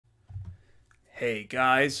Hey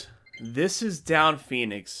guys, this is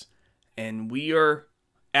Downphoenix, and we are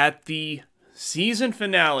at the season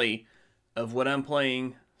finale of what I'm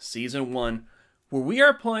playing, Season 1, where we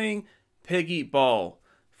are playing Piggy Ball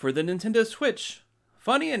for the Nintendo Switch.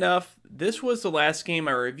 Funny enough, this was the last game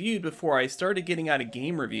I reviewed before I started getting out of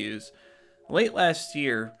game reviews late last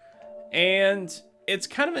year, and it's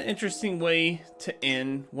kind of an interesting way to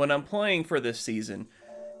end what I'm playing for this season.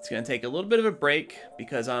 It's going to take a little bit of a break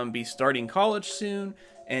because I'm going to be starting college soon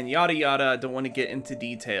and yada yada. I don't want to get into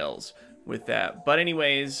details with that. But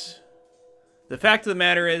anyways, the fact of the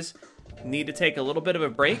matter is, I need to take a little bit of a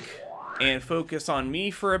break and focus on me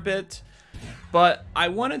for a bit. But I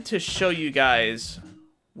wanted to show you guys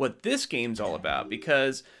what this game's all about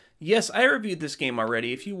because, yes, I reviewed this game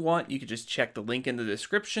already. If you want, you could just check the link in the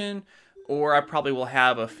description, or I probably will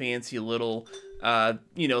have a fancy little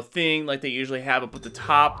thing like they usually have up at the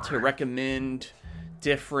top to recommend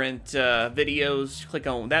different videos. Click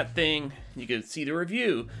on that thing, you can see the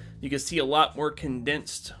review. You can see a lot more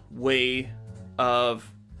condensed way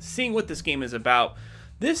of seeing what this game is about.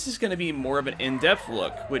 This is going to be more of an in-depth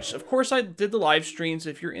look, which of course I did the live streams.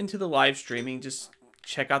 If you're into the live streaming, just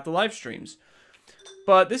check out the live streams.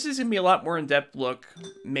 But this is going to be a lot more in-depth look,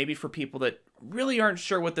 maybe for people that really aren't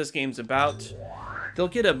sure what this game's about. They'll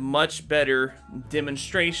get a much better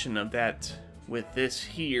demonstration of that with this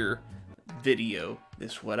here video.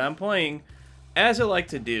 This is what I'm playing, as I like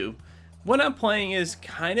to do. What I'm playing is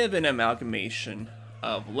kind of an amalgamation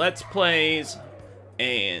of Let's Plays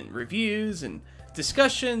and reviews and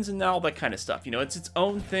discussions and all that kind of stuff. You know, it's its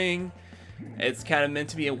own thing. It's kind of meant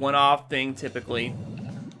to be a one-off thing typically.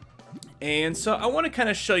 And so I want to kind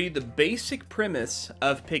of show you the basic premise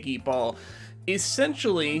of Piggy Ball.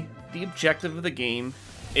 Essentially, the objective of the game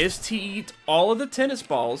is to eat all of the tennis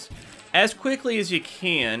balls as quickly as you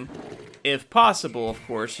can, if possible, of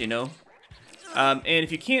course, you know. And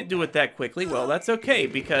if you can't do it that quickly, well, that's okay,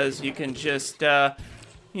 because you can just, go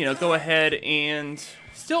ahead and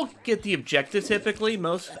still get the objective typically.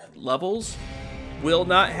 Most levels will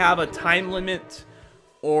not have a time limit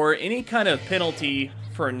or any kind of penalty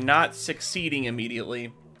for not succeeding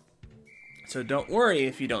immediately. So don't worry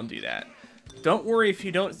if you don't do that. Don't worry if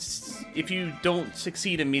you don't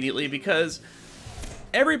succeed immediately, because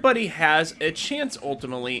everybody has a chance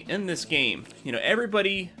ultimately in this game. You know,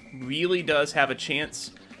 everybody really does have a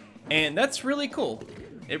chance, and that's really cool.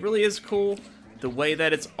 It really is cool the way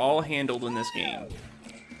that it's all handled in this game.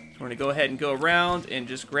 So we're going to go ahead and go around and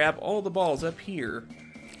just grab all the balls up here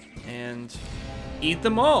and eat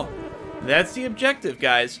them all. That's the objective,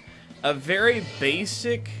 guys. A very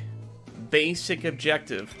basic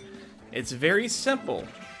objective. It's very simple,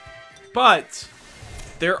 but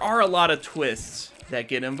there are a lot of twists that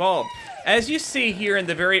get involved. As you see here in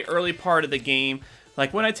the very early part of the game,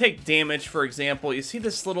 like when I take damage, for example, you see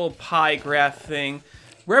this little pie graph thing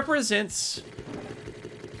represents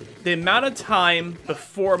the amount of time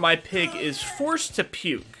before my pig is forced to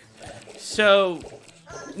puke. So,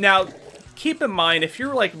 now, keep in mind, if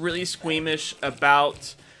you're like really squeamish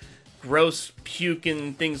about gross puke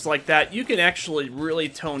and things like that, you can actually really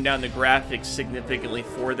tone down the graphics significantly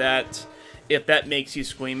for that, if that makes you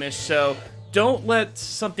squeamish. So don't let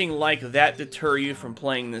something like that deter you from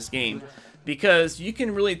playing this game, because you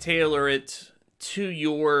can really tailor it to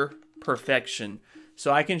your perfection.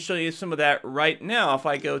 So I can show you some of that right now. If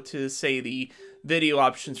I go to, say, the video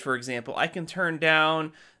options, for example, I can turn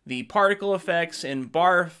down the particle effects and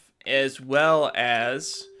barf, as well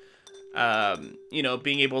as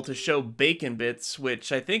being able to show bacon bits,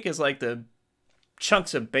 which I think is like the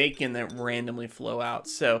chunks of bacon that randomly flow out.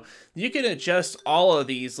 So you can adjust all of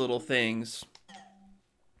these little things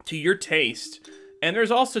to your taste. And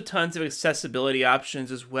there's also tons of accessibility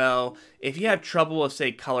options as well, if you have trouble with,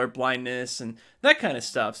 say, color blindness and that kind of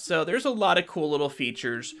stuff. So there's a lot of cool little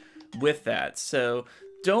features with that. So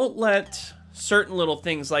don't let certain little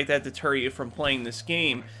things like that deter you from playing this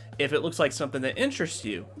game if it looks like something that interests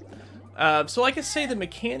you. So like I say, the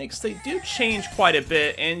mechanics, they do change quite a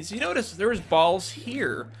bit, and as you notice, there's balls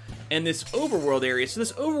here in this overworld area. So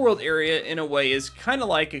this overworld area, in a way, is kind of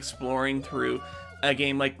like exploring through a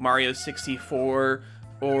game like Mario 64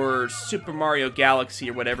 or Super Mario Galaxy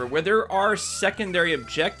or whatever, where there are secondary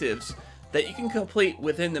objectives that you can complete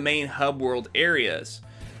within the main hub world areas.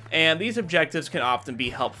 And these objectives can often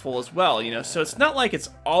be helpful as well, you know, so it's not like it's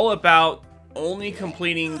all about only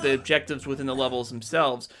completing the objectives within the levels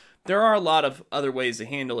themselves. There are a lot of other ways to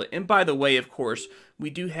handle it. And by the way, of course,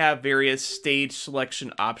 we do have various stage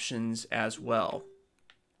selection options as well.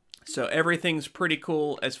 So everything's pretty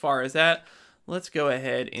cool as far as that. Let's go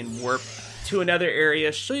ahead and warp to another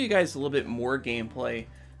area, show you guys a little bit more gameplay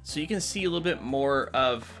so you can see a little bit more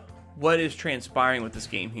of what is transpiring with this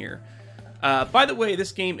game here. By the way,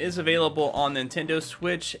 this game is available on Nintendo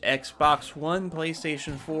Switch, Xbox One,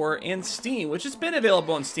 PlayStation 4, and Steam, which has been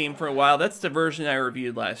available on Steam for a while. That's the version I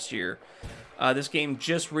reviewed last year. This game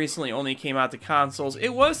just recently only came out to consoles. It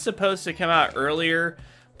was supposed to come out earlier,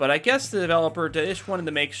 but I guess the developer just wanted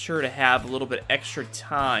to make sure to have a little bit extra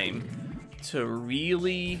time to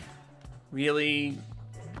really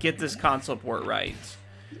get this console port right.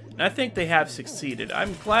 And I think they have succeeded.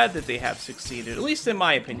 I'm glad that they have succeeded. At least in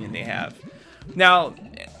my opinion, they have. Now,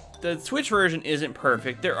 the Switch version isn't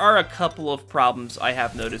perfect. There are a couple of problems I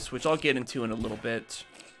have noticed, which I'll get into in a little bit.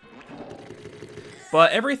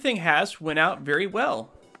 But everything has went out very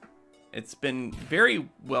well. It's been very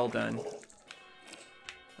well done.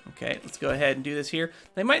 Okay, let's go ahead and do this here.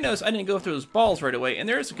 They might notice I didn't go through those balls right away, and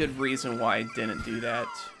there's a good reason why I didn't do that,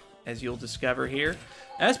 as you'll discover here.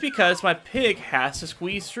 That's because my pig has to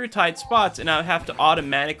squeeze through tight spots, and I have to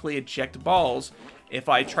automatically eject balls if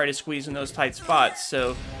I try to squeeze in those tight spots.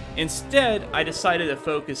 So instead, I decided to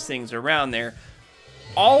focus things around there.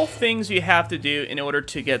 All things you have to do in order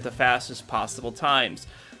to get the fastest possible times.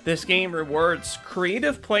 This game rewards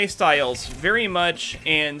creative playstyles very much,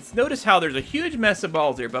 and notice how there's a huge mess of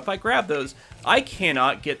balls there, but if I grab those, I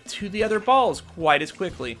cannot get to the other balls quite as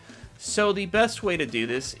quickly. So the best way to do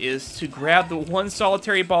this is to grab the one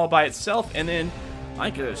solitary ball by itself, and then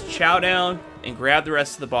I can just chow down and grab the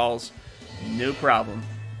rest of the balls, no problem.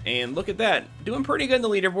 And look at that, doing pretty good in the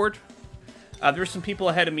leaderboard. There's some people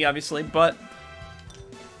ahead of me, obviously, but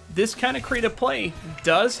this kind of creative play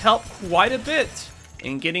does help quite a bit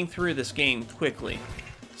in getting through this game quickly.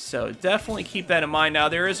 So definitely keep that in mind. Now,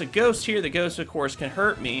 there is a ghost here. The ghost, of course, can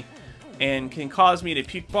hurt me and can cause me to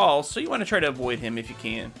puke balls, so you want to try to avoid him if you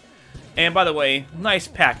can. And by the way, nice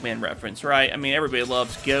Pac-Man reference, right? I mean, everybody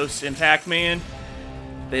loves ghosts in Pac-Man.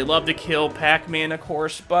 They love to kill Pac-Man, of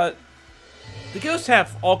course, but the ghosts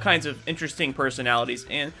have all kinds of interesting personalities,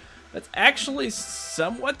 and that's actually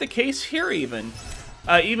somewhat the case here even.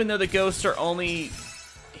 Even though the ghosts are only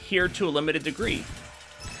here to a limited degree.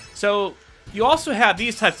 So you also have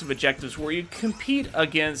these types of objectives where you compete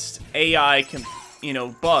against AI,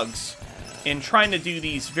 bugs, and trying to do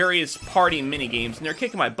these various party mini games. And they're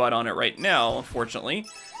kicking my butt on it right now, unfortunately,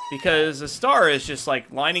 because the star is just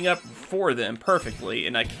like lining up for them perfectly,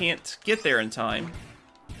 and I can't get there in time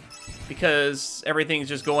because everything's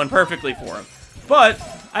just going perfectly for them. But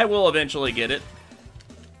I will eventually get it,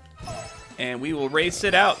 and we will race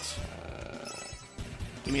it out.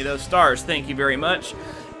 Give me those stars, thank you very much.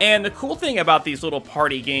 And the cool thing about these little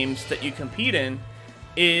party games that you compete in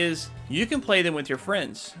is you can play them with your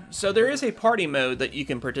friends. So there is a party mode that you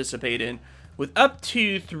can participate in with up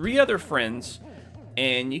to 3 other friends,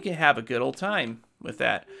 and you can have a good old time with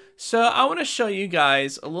that. So I want to show you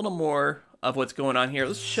guys a little more of what's going on here.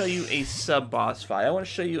 Let's show you a sub-boss fight. I want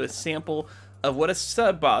to show you a sample of what a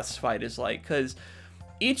sub-boss fight is like, because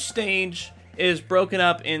each stage is broken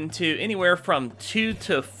up into anywhere from 2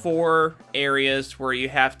 to 4 areas where you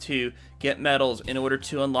have to get medals in order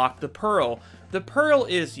to unlock the pearl. The pearl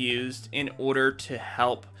is used in order to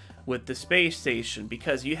help with the space station,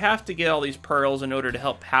 because you have to get all these pearls in order to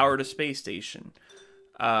help power the space station.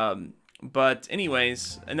 But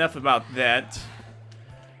anyways, enough about that.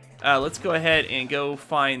 Let's go ahead and go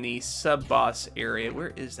find the sub-boss area.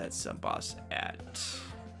 Where is that sub-boss at?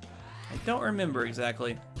 I don't remember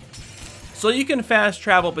exactly. So you can fast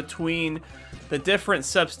travel between the different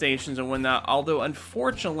substations and whatnot, although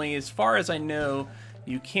unfortunately, as far as I know,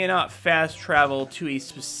 you cannot fast travel to a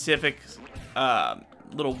specific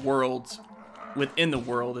little world within the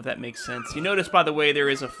world, if that makes sense. You notice, by the way, there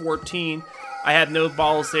is a 14. I have no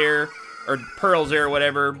balls there, or pearls there, or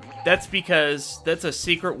whatever. That's because that's a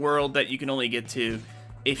secret world that you can only get to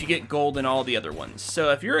if you get gold in all the other ones. So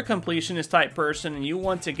if you're a completionist type person and you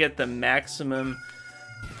want to get the maximum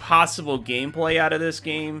possible gameplay out of this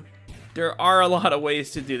game, there are a lot of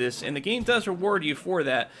ways to do this, and the game does reward you for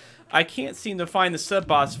that. I can't seem to find the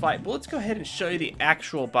sub-boss fight, but let's go ahead and show you the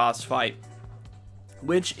actual boss fight,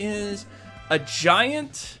 which is a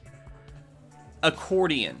giant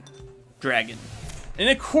accordion dragon. An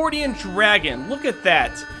accordion dragon, look at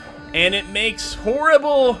that. And it makes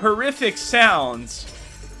horrible, horrific sounds,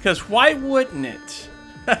 because why wouldn't it?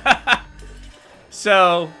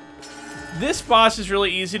 So this boss is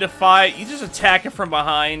really easy to fight. You just attack it from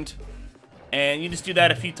behind, and you just do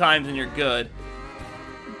that a few times and you're good.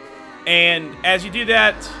 And as you do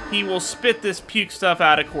that, he will spit this puke stuff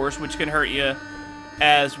out, of course, which can hurt you,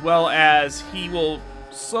 as well as he will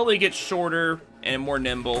slowly get shorter and more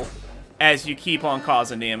nimble as you keep on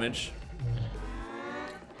causing damage.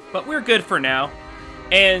 But we're good for now.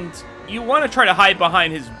 And you want to try to hide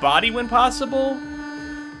behind his body when possible.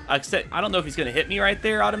 Except, I don't know if he's going to hit me right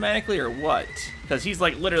there automatically or what. Because he's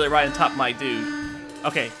like literally right on top of my dude.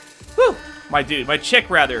 Okay. Whew. My dude. My chick,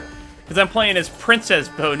 rather. Because I'm playing as Princess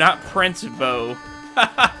Bo, not Prince Bo.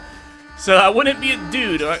 So I wouldn't be a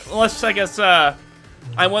dude. Unless, I guess, I'm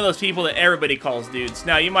one of those people that everybody calls dudes.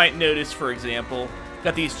 Now, you might notice, for example,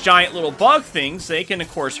 got these giant little bug things. They can,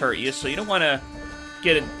 of course, hurt you. So you don't want to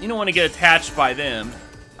get attached by them.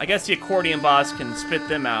 I guess the accordion boss can spit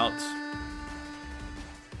them out.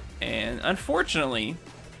 And unfortunately,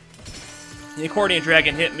 the accordion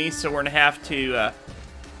dragon hit me, so we're going to have to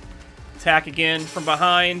attack again from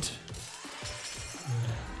behind.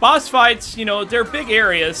 Boss fights, you know, they're big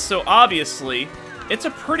areas, so obviously, it's a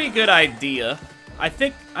pretty good idea. I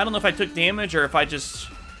don't know if I took damage or if I just...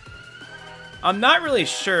 I'm not really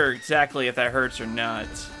sure exactly if that hurts or not.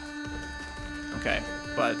 Okay,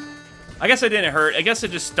 but I guess it didn't hurt. I guess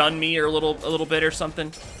it just stunned me or a little bit or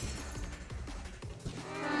something.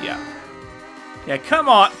 Yeah. Yeah, come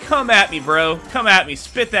on. Come at me, bro. Come at me.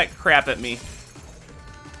 Spit that crap at me.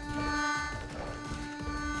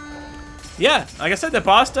 Yeah, like I said, the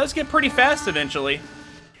boss does get pretty fast eventually.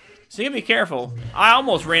 So you gotta be careful. I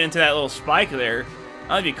almost ran into that little spike there. I don't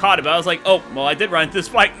know if you caught it, but I was like, oh, well, I did run into the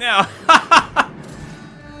spike now.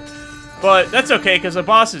 But that's okay, because the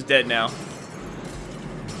boss is dead now.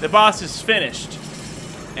 The boss is finished.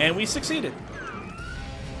 And we succeeded.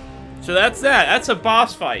 So that's that. That's a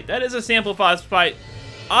boss fight. That is a sample boss fight.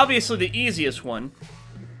 Obviously the easiest one.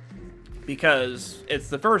 Because it's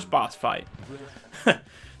the first boss fight.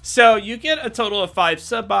 So you get a total of 5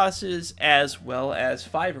 sub-bosses as well as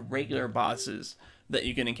 5 regular bosses that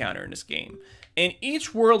you can encounter in this game. And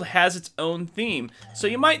each world has its own theme. So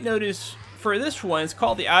you might notice for this one, it's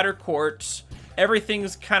called the Outer Courts.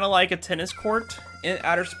 Everything's kind of like a tennis court in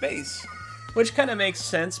outer space. Which kind of makes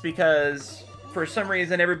sense because for some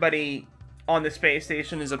reason everybody on the space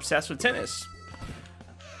station is obsessed with tennis.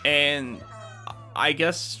 And I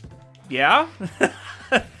guess, yeah.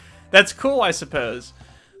 That's cool, I suppose.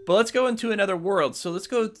 But let's go into another world. So let's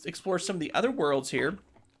go explore some of the other worlds here.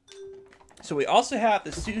 So we also have the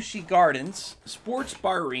Sushi Gardens, Sports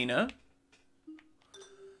Bar Arena,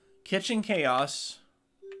 Kitchen Chaos,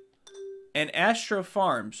 and Astro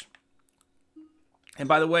Farms. And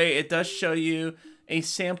by the way, it does show you a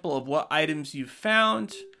sample of what items you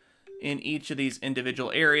found in each of these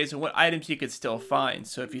individual areas and what items you could still find.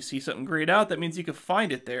 So if you see something grayed out, that means you could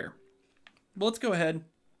find it there. But let's go ahead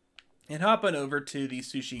and hop on over to the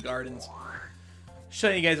Sushi Gardens. Show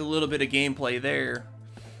you guys a little bit of gameplay there.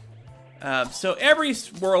 So every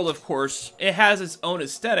world, of course, it has its own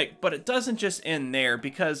aesthetic, but it doesn't just end there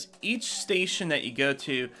because each station that you go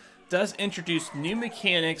to does introduce new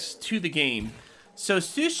mechanics to the game. So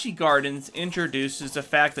Sushi Gardens introduces the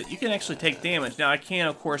fact that you can actually take damage. Now I can,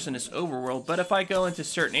 of course, in this overworld, but if I go into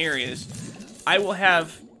certain areas, I will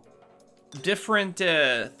have different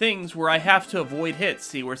things where I have to avoid hits.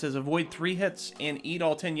 See where it says avoid 3 hits and eat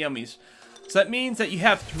all 10 yummies. So that means that you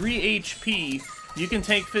have 3 HP. You can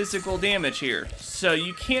take physical damage here. So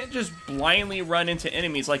you can't just blindly run into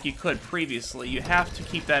enemies like you could previously. You have to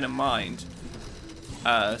keep that in mind.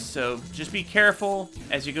 So just be careful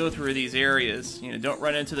as you go through these areas. You know, don't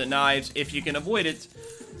run into the knives if you can avoid it.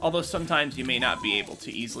 Although sometimes you may not be able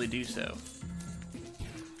to easily do so.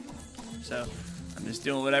 So I'm just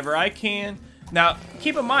doing whatever I can. Now,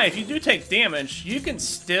 keep in mind, if you do take damage, you can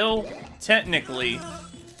still technically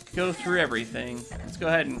go through everything. Let's go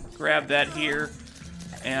ahead and grab that here.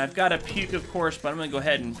 And I've got a puke, of course, but I'm going to go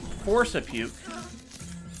ahead and force a puke.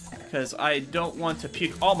 Because I don't want to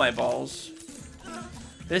puke all my balls.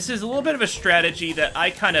 This is a little bit of a strategy that I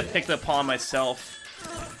kind of picked upon myself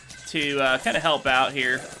to kind of help out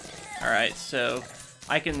here. Alright, so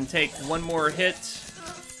I can take one more hit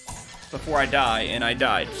before I die, and I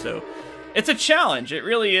died. So it's a challenge. It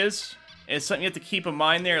really is. It's something you have to keep in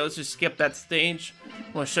mind there. Let's just skip that stage.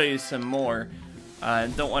 We'll show you some more.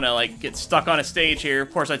 Don't want to like get stuck on a stage here.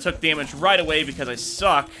 Of course, I took damage right away because I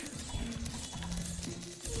suck.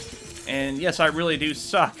 And yes, I really do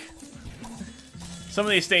suck. Some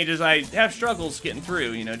of these stages I have struggles getting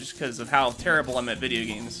through, you know, just because of how terrible I'm at video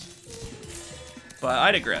games. But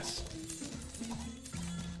I digress.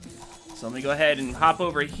 So let me go ahead and hop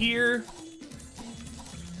over here.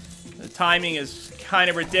 The timing is kind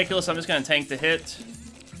of ridiculous. I'm just going to tank the hit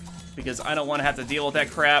because I don't want to have to deal with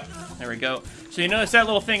that crap. There we go. So you notice that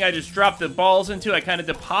little thing I just dropped the balls into, I kind of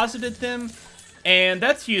deposited them. And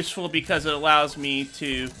that's useful because it allows me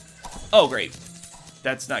to... Oh, great.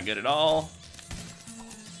 That's not good at all.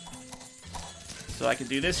 So I can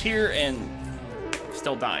do this here and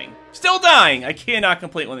still dying. Still dying! I cannot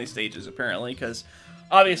complete one of these stages, apparently, because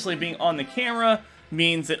obviously being on the camera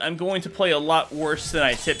means that I'm going to play a lot worse than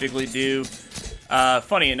I typically do.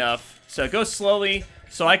 Funny enough. So go slowly,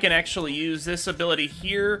 so I can actually use this ability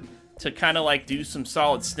here to kind of like do some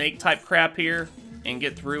solid snake type crap here and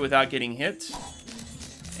get through without getting hit.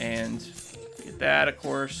 And get that, of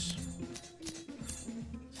course.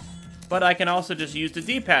 But I can also just use the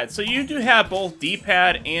D-pad. So you do have both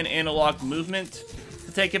D-pad and analog movement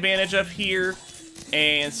to take advantage of here.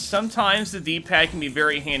 And sometimes the D-pad can be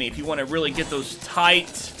very handy if you want to really get those tight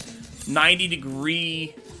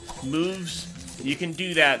 90-degree moves. You can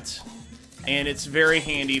do that, and it's very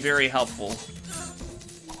handy, very helpful.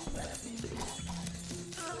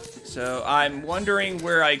 So I'm wondering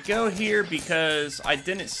where I go here because I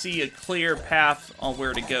didn't see a clear path on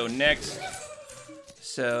where to go next.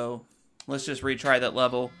 So let's just retry that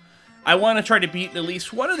level. I want to try to beat at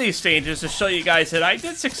least one of these stages to show you guys that I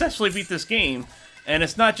did successfully beat this game. And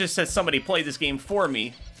it's not just that somebody played this game for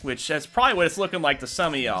me, which that's probably what it's looking like to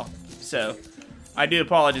some of y'all. So I do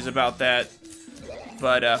apologize about that.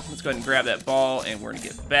 But let's go ahead and grab that ball, and we're going to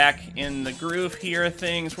get back in the groove here of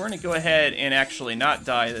things. We're going to go ahead and actually not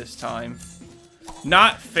die this time.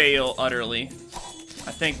 Not fail utterly.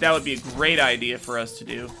 I think that would be a great idea for us to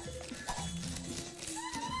do.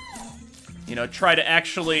 You know, try to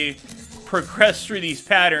actually progress through these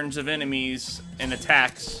patterns of enemies and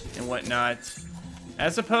attacks and whatnot,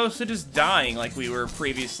 as opposed to just dying like we were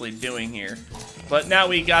previously doing here. But now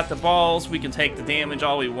we got the balls, we can take the damage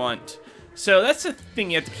all we want. So that's the thing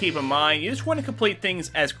you have to keep in mind. You just want to complete things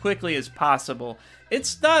as quickly as possible.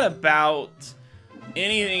 It's not about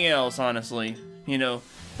anything else, honestly, you know.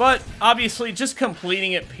 But obviously, just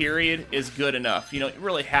completing it, period, is good enough. You don't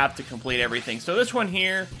really have to complete everything. So this one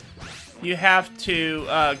here, you have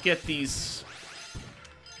to get these.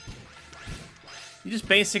 You just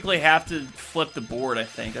basically have to flip the board, I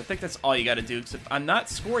think. I think that's all you got to do, except I'm not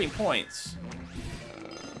scoring points.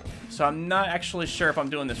 So I'm not actually sure if I'm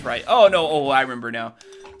doing this right. Oh, no. Oh, I remember now.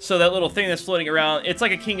 So that little thing that's floating around, it's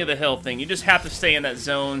like a King of the Hill thing. You just have to stay in that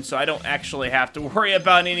zone, so I don't actually have to worry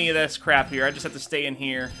about any of this crap here. I just have to stay in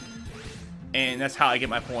here, and that's how I get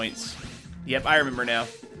my points. Yep, I remember now.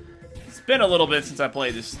 It's been a little bit since I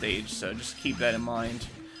played this stage, so just keep that in mind.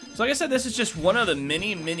 So like I said, this is just one of the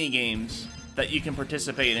many games that you can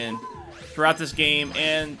participate in throughout this game,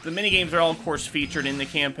 and the mini games are all, of course, featured in the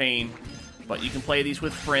campaign. But you can play these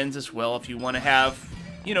with friends as well if you want to have,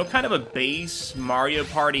 you know, kind of a base Mario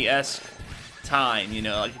Party-esque time, you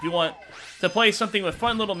know. Like if you want to play something with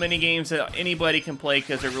fun little mini games that anybody can play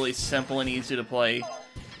because they're really simple and easy to play,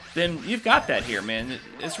 then you've got that here, man.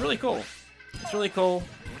 It's really cool. It's really cool.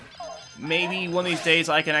 Maybe one of these days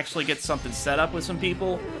I can actually get something set up with some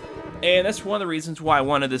people. And that's one of the reasons why I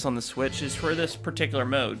wanted this on the Switch, is for this particular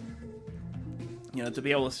mode. You know, to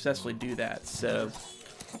be able to successfully do that. So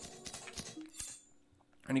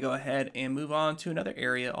I'm going to go ahead and move on to another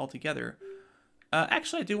area altogether.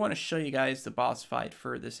 Actually, I do want to show you guys the boss fight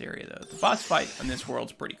for this area, though. The boss fight in this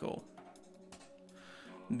world's pretty cool.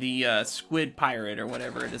 The Squid Pirate, or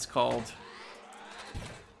whatever it is called.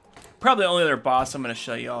 Probably the only other boss I'm going to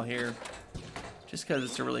show you all here. Just because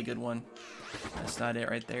it's a really good one. That's not it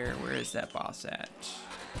right there. Where is that boss at?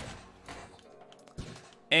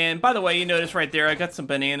 And by the way, you notice right there, I got some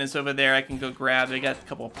bananas over there I can go grab. I got a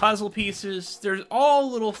couple of puzzle pieces. There's all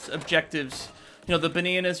little objectives. You know, the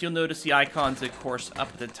bananas, you'll notice the icons, of course, up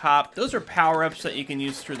at the top. Those are power-ups that you can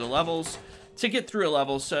use through the levels to get through a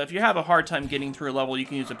level. So if you have a hard time getting through a level, you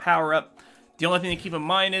can use a power-up. The only thing to keep in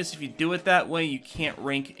mind is if you do it that way, you can't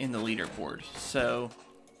rank in the leaderboard. So,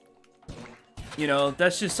 you know,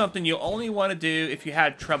 that's just something you only want to do if you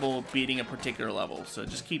had trouble beating a particular level. So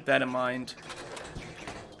just keep that in mind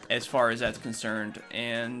as far as that's concerned.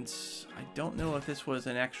 And I don't know if this was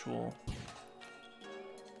an actual...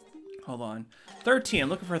 Hold on. 13. I'm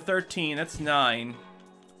looking for 13. That's 9.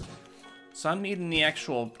 So I'm needing the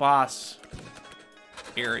actual boss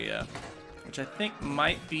area, which I think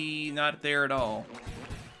might be not there at all.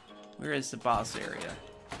 Where is the boss area?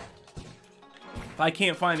 If I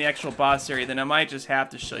can't find the actual boss area, then I might just have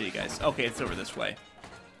to show you guys. Okay, it's over this way.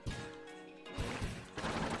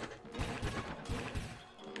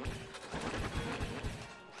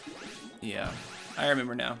 Yeah, I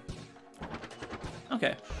remember now.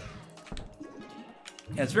 Okay.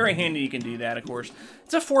 Yeah, it's very handy you can do that, of course.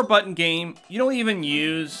 It's a 4-button game. You don't even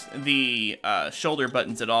use the shoulder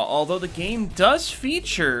buttons at all. Although the game does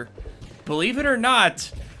feature, believe it or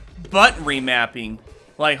not, button remapping.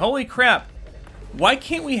 Like, holy crap. Why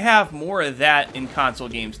can't we have more of that in console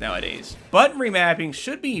games nowadays? Button remapping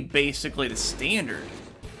should be basically the standard,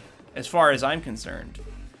 as far as I'm concerned.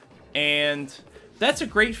 And that's a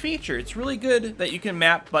great feature. It's really good that you can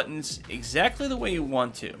map buttons exactly the way you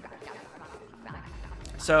want to.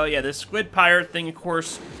 So yeah, this squid pirate thing, of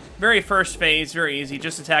course, very first phase, very easy,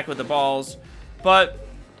 just attack with the balls. But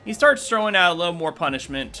he starts throwing out a little more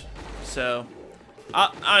punishment. So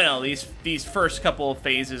I don't know, these first couple of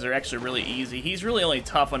phases are actually really easy. He's really only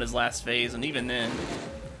tough on his last phase, and even then,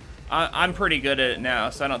 I'm pretty good at it now,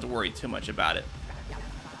 so I don't have to worry too much about it.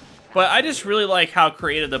 But I just really like how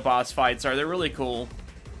creative the boss fights are. They're really cool.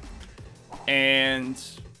 And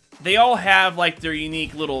they all have like their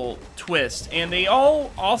unique little twist, and they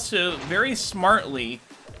all also very smartly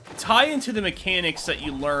tie into the mechanics that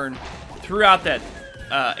you learn throughout that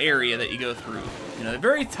area that you go through. You know, they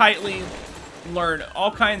very tightly learn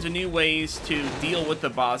all kinds of new ways to deal with the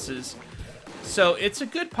bosses. So it's a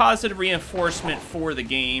good positive reinforcement for the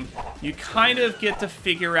game. You kind of get to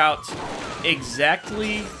figure out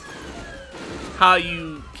exactly how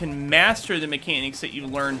you can master the mechanics that you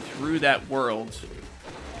learn through that world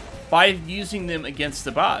by using them against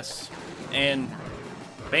the boss. And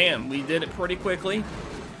bam, we did it pretty quickly.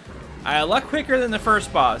 A lot quicker than the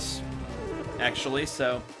first boss, actually,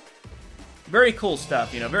 so very cool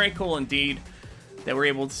stuff, you know, very cool indeed that we're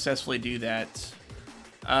able to successfully do that.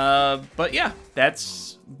 But yeah,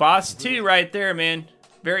 that's boss 2 right there, man.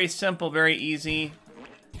 Very simple, very easy,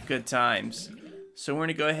 good times. So we're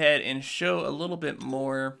gonna go ahead and show a little bit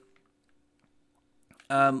more.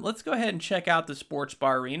 Let's go ahead and check out the sports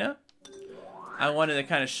bar arena. I wanted to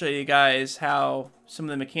kind of show you guys how some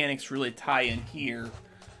of the mechanics really tie in here.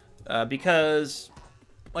 Because,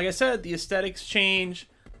 like I said, the aesthetics change,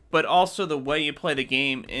 but also the way you play the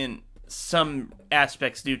game in some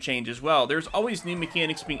aspects do change as well. There's always new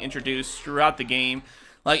mechanics being introduced throughout the game.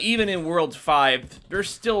 Like, even in World 5, there's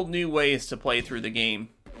still new ways to play through the game.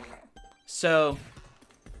 So,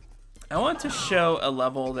 I want to show a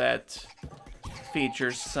level that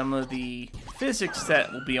features some of the physics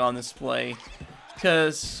that will be on display,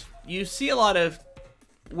 because you see a lot of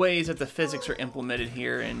ways that the physics are implemented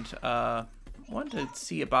here, and I wanted to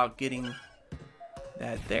see about getting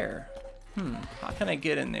that there. How can I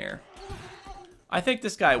get in there? I think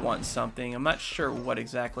this guy wants something. I'm not sure what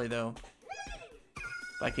exactly, though.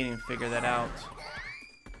 If I can even figure that out.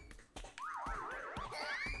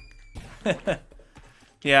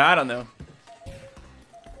 Yeah, I don't know.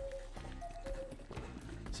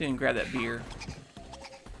 See if I can grab that beer.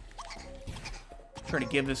 Try to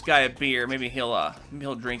give this guy a beer. Maybe he'll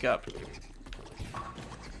drink up.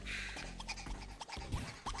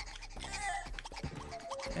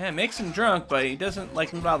 Yeah, it makes him drunk, but he doesn't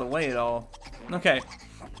like move out of the way at all. Okay.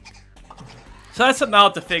 So that's something I'll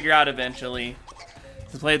have to figure out eventually.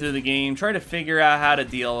 To play through the game, try to figure out how to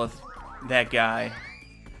deal with that guy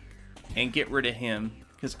and get rid of him,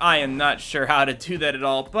 because I am not sure how to do that at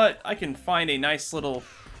all, but I can find a nice little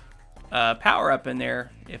power up in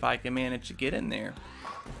there if I can manage to get in there.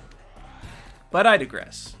 But I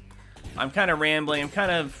digress. I'm kind of rambling. I'm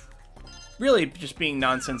kind of really just being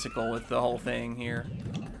nonsensical with the whole thing here.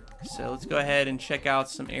 So let's go ahead and check out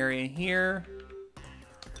some area here.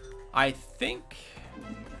 I think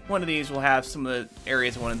one of these will have some of the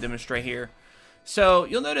areas I want to demonstrate here. So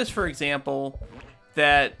you'll notice, for example,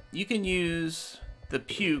 that you can use the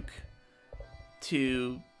puke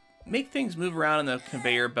to make things move around in the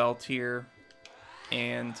conveyor belt here.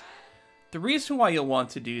 And the reason why you'll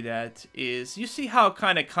want to do that is, you see how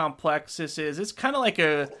kind of complex this is? It's kind of like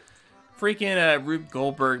a freaking Rube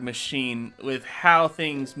Goldberg machine with how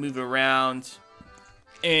things move around.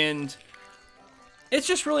 And it's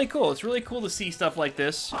just really cool. It's really cool to see stuff like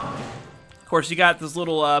this. Of course, you got those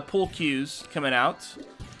little pool cues coming out,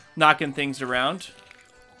 knocking things around.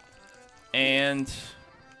 And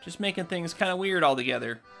just making things kind of weird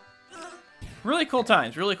altogether. Really cool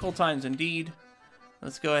times indeed.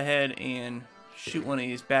 Let's go ahead and shoot one of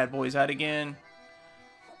these bad boys out again.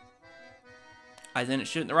 I didn't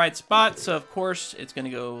shoot in the right spot, so of course it's going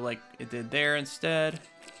to go like it did there instead.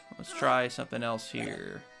 Let's try something else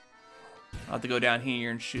here. I'll have to go down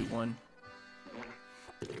here and shoot one.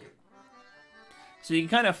 So you can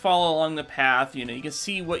kind of follow along the path, you know, you can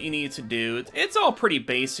see what you need to do. It's all pretty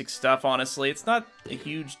basic stuff, honestly. It's not a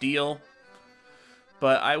huge deal.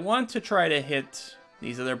 But I want to try to hit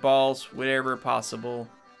these other balls wherever possible.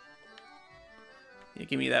 Yeah,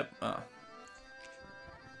 give me that.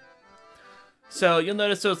 So you'll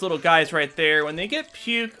notice those little guys right there. When they get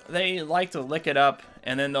puke, they like to lick it up,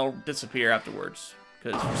 and then they'll disappear afterwards.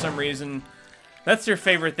 Because for some reason, that's their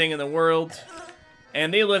favorite thing in the world.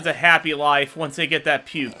 And they lived a happy life once they get that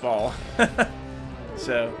puke ball.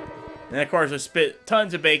 So, and of course, they spit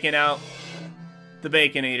tons of bacon out. The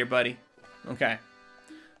Baconator, buddy. Okay.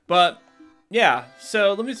 But, yeah,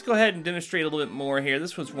 so let me just go ahead and demonstrate a little bit more here.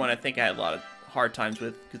 This was one I think I had a lot of hard times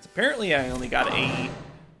with, because apparently I only got a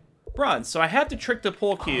bronze. So I had to trick the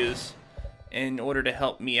pull cues in order to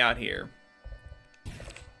help me out here.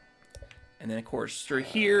 And then, of course, through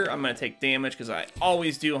here, I'm going to take damage, because I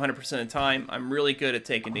always do 100% of the time. I'm really good at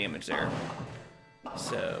taking damage there.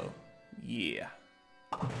 So, yeah.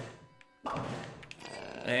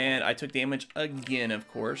 And I took damage again, of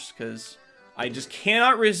course, because I just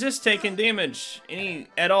cannot resist taking damage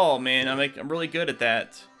at all, man. I'm really good at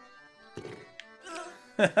that.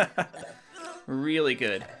 Really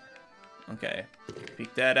good. Okay.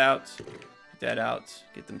 Peek that out. Peek that out.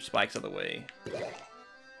 Get them spikes out of the way.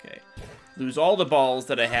 Okay. Lose all the balls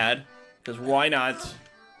that I had, because why not?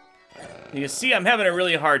 You can see I'm having a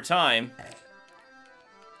really hard time.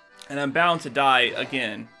 And I'm bound to die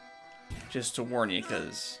again. Just to warn you,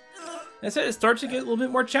 because I said it starts to get a little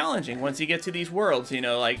bit more challenging once you get to these worlds, you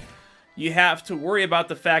know, like, you have to worry about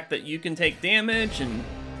the fact that you can take damage, and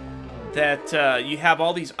that you have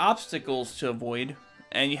all these obstacles to avoid,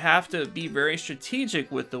 and you have to be very strategic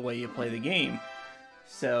with the way you play the game.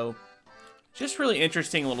 So, just really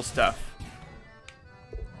interesting little stuff.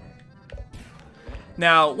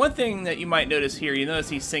 Now, one thing that you might notice here, you notice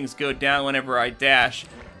these things go down whenever I dash.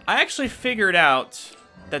 I actually figured out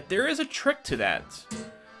that there is a trick to that,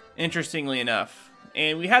 interestingly enough.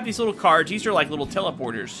 And we have these little cards. These are like little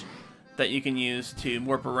teleporters that you can use to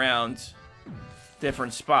warp around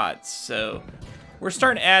different spots. So we're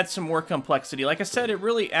starting to add some more complexity. Like I said, it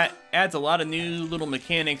really adds a lot of new little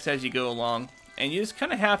mechanics as you go along. And you just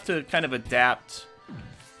kind of have to kind of adapt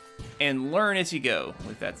and learn as you go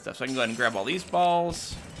with that stuff. So I can go ahead and grab all these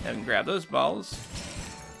balls. I can grab those balls.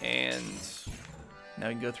 And now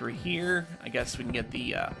we can go through here. I guess we can get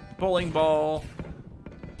the bowling ball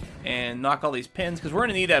and knock all these pins, because we're going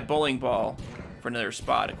to need that bowling ball for another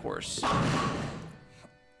spot, of course.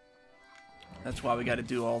 That's why we got to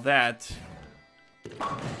do all that, so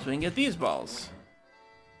we can get these balls.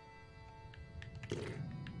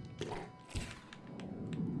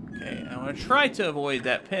 Okay, I want to try to avoid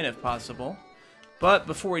that pin if possible. But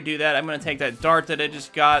before we do that, I'm going to take that dart that I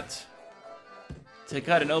just got to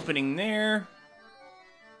cut an opening there.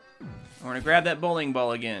 I'm going to grab that bowling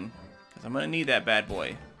ball again, because I'm going to need that bad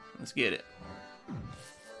boy. Let's get it.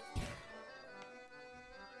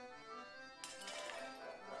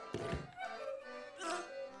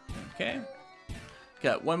 Okay.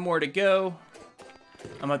 Got one more to go. I'm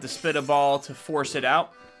going to have to spit a ball to force it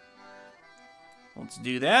out. Let's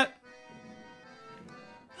do that.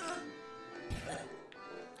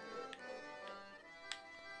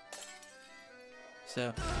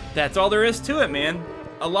 So, that's all there is to it, man.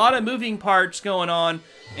 A lot of moving parts going on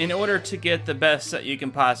in order to get the best that you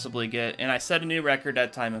can possibly get. And I set a new record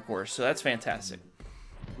that time, of course. So that's fantastic.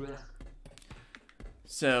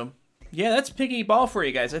 So, yeah, that's Piggy Ball for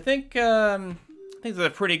you guys. I think that's a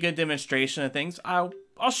pretty good demonstration of things. I'll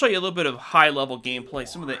show you a little bit of high-level gameplay,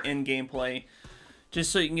 some of the end gameplay,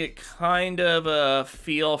 just so you can get kind of a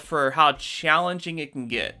feel for how challenging it can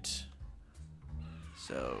get.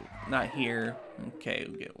 So, not here. Okay,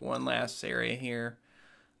 we'll get one last area here.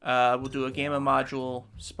 We'll do a gamma module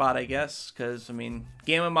spot, I guess, because, I mean,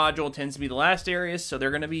 gamma module tends to be the last areas, so they're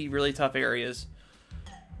going to be really tough areas.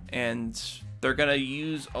 And they're going to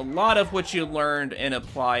use a lot of what you learned and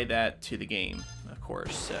apply that to the game, of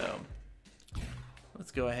course. So, let's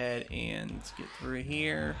go ahead and get through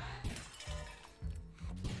here.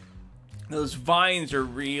 Those vines are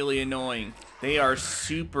really annoying. They are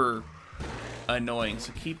super annoying,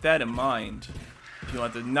 so keep that in mind. If you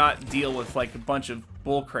want to not deal with, like, a bunch of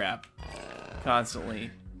bullcrap constantly,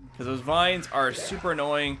 because those vines are super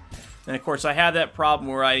annoying. And of course I have that problem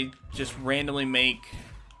where I just randomly make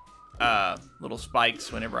little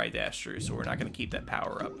spikes whenever I dash through, so we're not going to keep that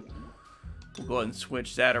power up. We'll go ahead and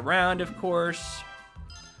switch that around, of course.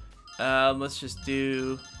 Let's just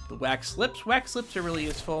do the wax slips. Wax slips are really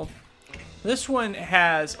useful. This one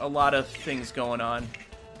has a lot of things going on,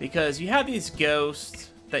 because you have these ghosts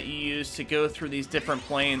that you use to go through these different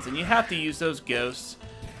planes, and you have to use those ghosts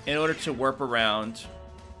in order to warp around.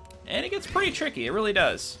 And it gets pretty tricky, it really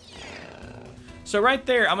does. So right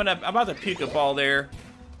there, I'm about to puke a ball there,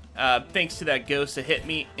 thanks to that ghost that hit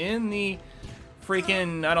me in the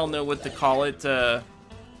freaking, I don't know what to call it,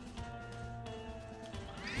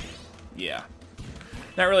 yeah.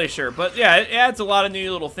 Not really sure, but yeah, it adds a lot of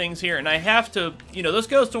new little things here, and I have to, you know, those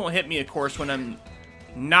ghosts don't hit me, of course, when I'm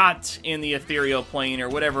not in the ethereal plane, or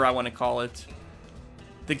whatever I want to call it.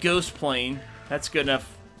 The ghost plane, that's good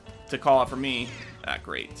enough to call it for me. Ah,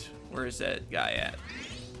 great. Where is that guy at?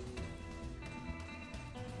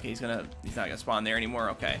 Okay, he's not gonna spawn there anymore.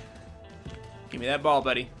 Okay. Give me that ball,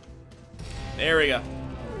 buddy. There we go.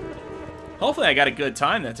 Hopefully I got a good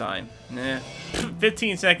time that time. Nah.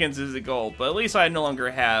 15 seconds is the goal, but at least I no longer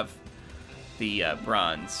have the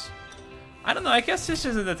bronze. I don't know, I guess this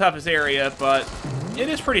isn't the toughest area, but it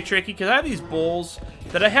is pretty tricky because I have these bulls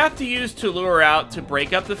that I have to use to lure out to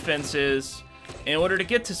break up the fences in order to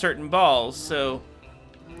get to certain balls. So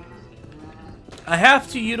I have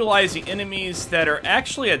to utilize the enemies that are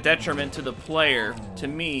actually a detriment to the player, to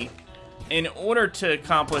me, in order to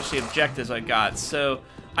accomplish the objectives I got. So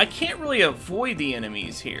I can't really avoid the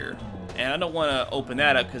enemies here. And I don't want to open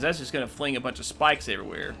that up because that's just going to fling a bunch of spikes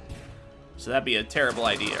everywhere. So that'd be a terrible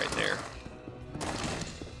idea right there.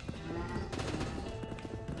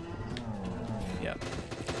 Yep.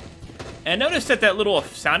 And notice that little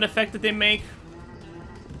sound effect that they make,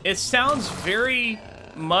 it sounds very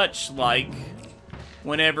much like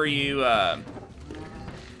whenever you, yeah.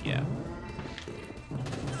 There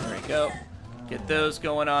we go. Get those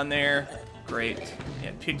going on there. Great.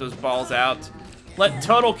 Yeah, pick those balls out. Let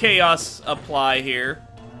total chaos apply here.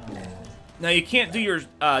 Now, you can't do your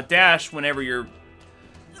dash whenever you're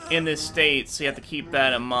in this state, so you have to keep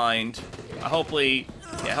that in mind. Hopefully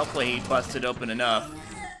he busted open enough.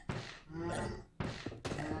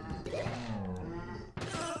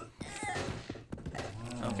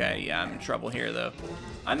 Okay, yeah, I'm in trouble here, though.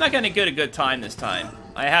 I'm not going to get a good time this time.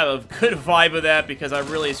 I have a good vibe of that because I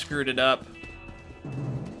really screwed it up.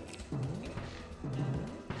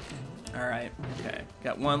 Alright, okay.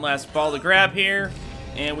 Got one last ball to grab here,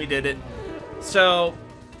 and we did it. So,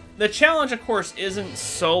 the challenge, of course, isn't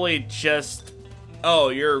solely just, oh,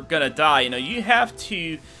 you're gonna die. You know, you have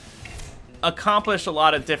to accomplish a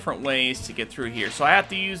lot of different ways to get through here. So I have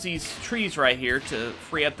to use these trees right here to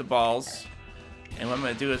free up the balls. And what I'm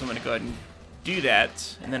gonna do is I'm gonna go ahead and do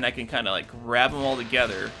that, and then I can kind of like grab them all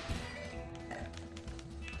together.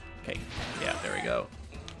 Okay, yeah, there we go.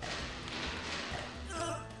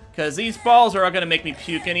 Because these balls are all going to make me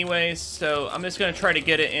puke anyways, so I'm just going to try to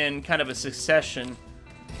get it in kind of a succession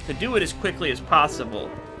to do it as quickly as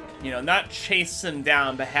possible. You know, not chase them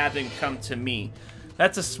down, but have them come to me.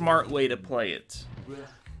 That's a smart way to play it.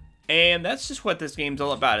 And that's just what this game's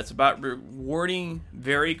all about. It's about rewarding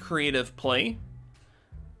very creative play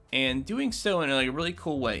and doing so in a really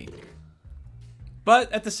cool way.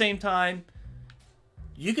 But at the same time,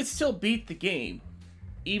 you could still beat the game,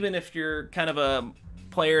 even if you're kind of a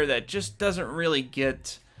player that just doesn't really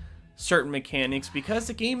get certain mechanics, because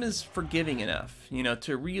the game is forgiving enough, you know,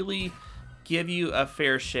 to really give you a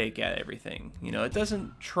fair shake at everything. You know, it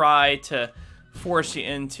doesn't try to force you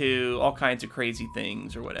into all kinds of crazy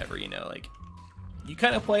things or whatever, you know, like, you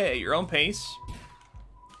kind of play it at your own pace,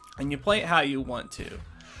 and you play it how you want to.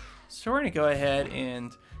 So we're going to go ahead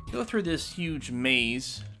and go through this huge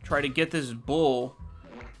maze, try to get this bull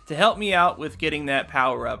to help me out with getting that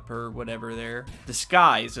power-up or whatever there.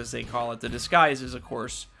 Disguise, as they call it. The disguises, of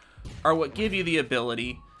course, are what give you the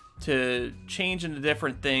ability to change into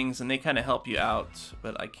different things, and they kind of help you out.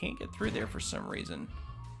 But I can't get through there for some reason.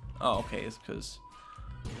 Oh, okay, it's because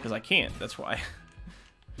I can't. That's why.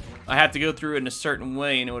 I have to go through it in a certain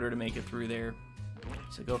way in order to make it through there.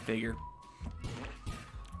 So go figure.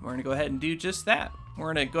 We're going to go ahead and do just that.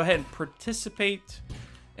 We're going to go ahead and participate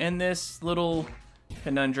in this little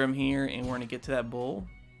conundrum here, and we're gonna get to that bull.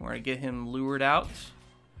 We're gonna get him lured out.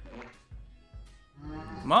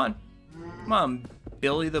 Come on,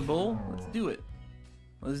 Billy the bull. Let's do it.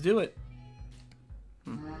 Let's do it.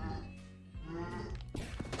 All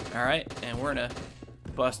right, and we're gonna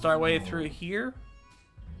bust our way through here.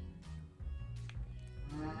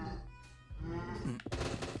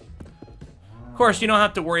 Of course, you don't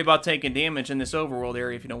have to worry about taking damage in this overworld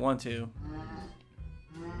area if you don't want to.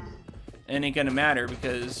 It ain't gonna matter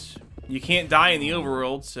because you can't die in the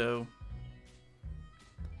overworld, so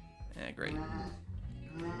yeah, great.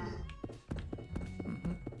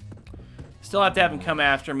 Still have to have him come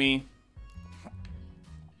after me,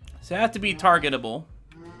 so I have to be targetable.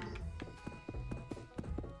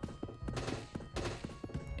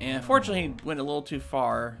 And unfortunately, he went a little too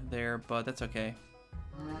far there, but that's okay.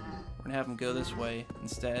 We're gonna have him go this way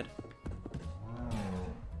instead.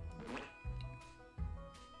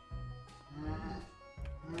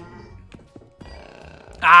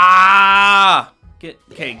 Ah! Get.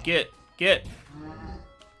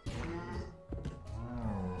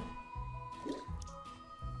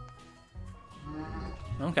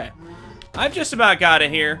 Okay. I've just about got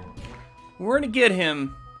it here. We're gonna get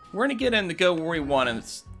him. We're gonna get him to go where we want him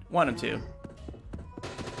to.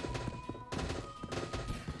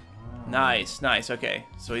 Nice. Okay.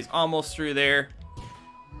 So he's almost through there.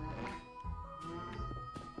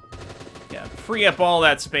 free up all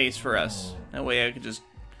that space for us. That way I could just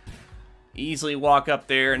easily walk up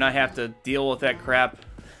there and not have to deal with that crap.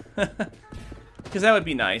 Because that would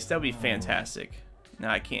be nice. That would be fantastic. No,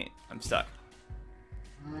 I can't. I'm stuck.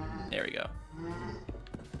 There we go.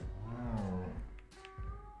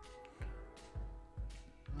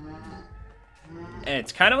 And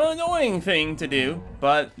it's kind of an annoying thing to do,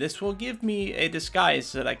 but this will give me a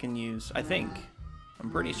disguise that I can use, I think. I'm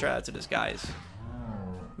pretty sure that's a disguise.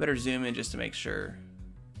 Better zoom in just to make sure.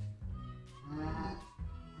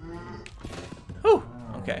 Whew,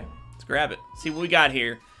 okay, let's grab it. See what we got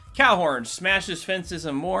here. Cow horns, smashes fences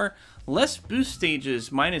and more. Less boost stages,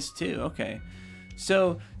 -2, okay.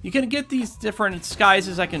 So you can get these different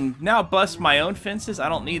disguises. I can now bust my own fences. I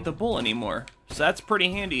don't need the bull anymore. So that's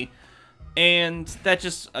pretty handy. And that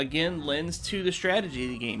just, again, lends to the strategy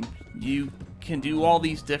of the game. You can do all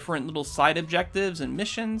these different little side objectives and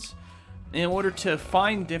missions in order to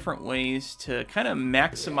find different ways to kind of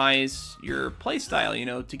maximize your playstyle, you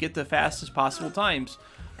know, to get the fastest possible times.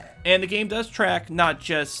 And the game does track not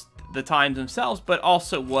just the times themselves, but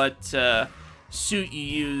also what suit you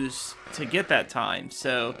use to get that time.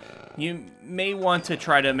 So you may want to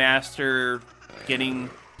try to master getting,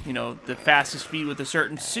 you know, the fastest speed with a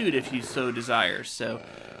certain suit if you so desire. So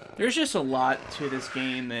there's just a lot to this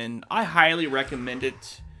game, and I highly recommend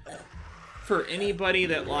it for anybody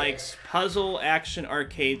that likes puzzle, action,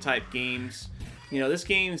 arcade type games. You know, this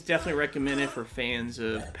game is definitely recommended for fans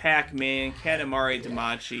of Pac-Man, Katamari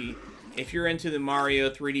Damacy. If you're into the Mario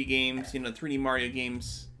 3D games, you know, 3D Mario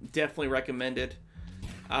games, definitely recommend it.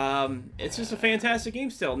 It's just a fantastic game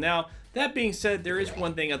still. Now, that being said, there is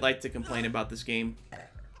one thing I'd like to complain about this game.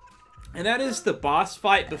 And that is the boss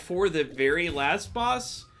fight before the very last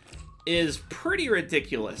boss is pretty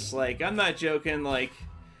ridiculous. Like, I'm not joking. Like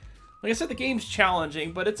I said, the game's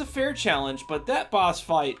challenging, but it's a fair challenge. But that boss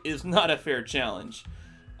fight is not a fair challenge.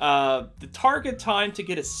 The target time to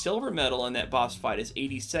get a silver medal in that boss fight is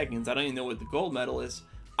 80 seconds. I don't even know what the gold medal is.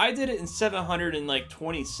 I did it in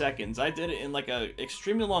 720 seconds. I did it in like a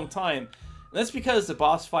extremely long time. And that's because the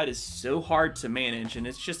boss fight is so hard to manage, and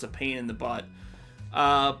it's just a pain in the butt.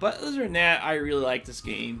 But other than that, I really like this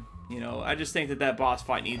game. You know, I just think that that boss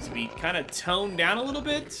fight needs to be kind of toned down a little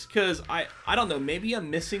bit, because I don't know, maybe I'm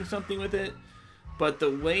missing something with it, but the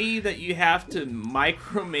way that you have to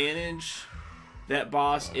micromanage that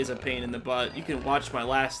boss is a pain in the butt. You can watch my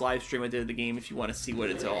last live stream I did of the game if you want to see what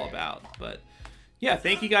it's all about. But yeah,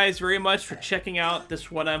 thank you guys very much for checking out this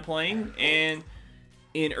What I'm Playing, and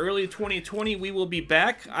in early 2020, we will be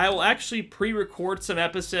back. I will actually pre-record some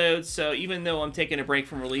episodes, so even though I'm taking a break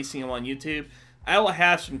from releasing them on YouTube, I will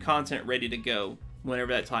have some content ready to go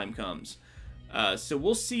whenever that time comes. So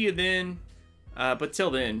we'll see you then, but till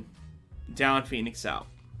then, Downphoenix out.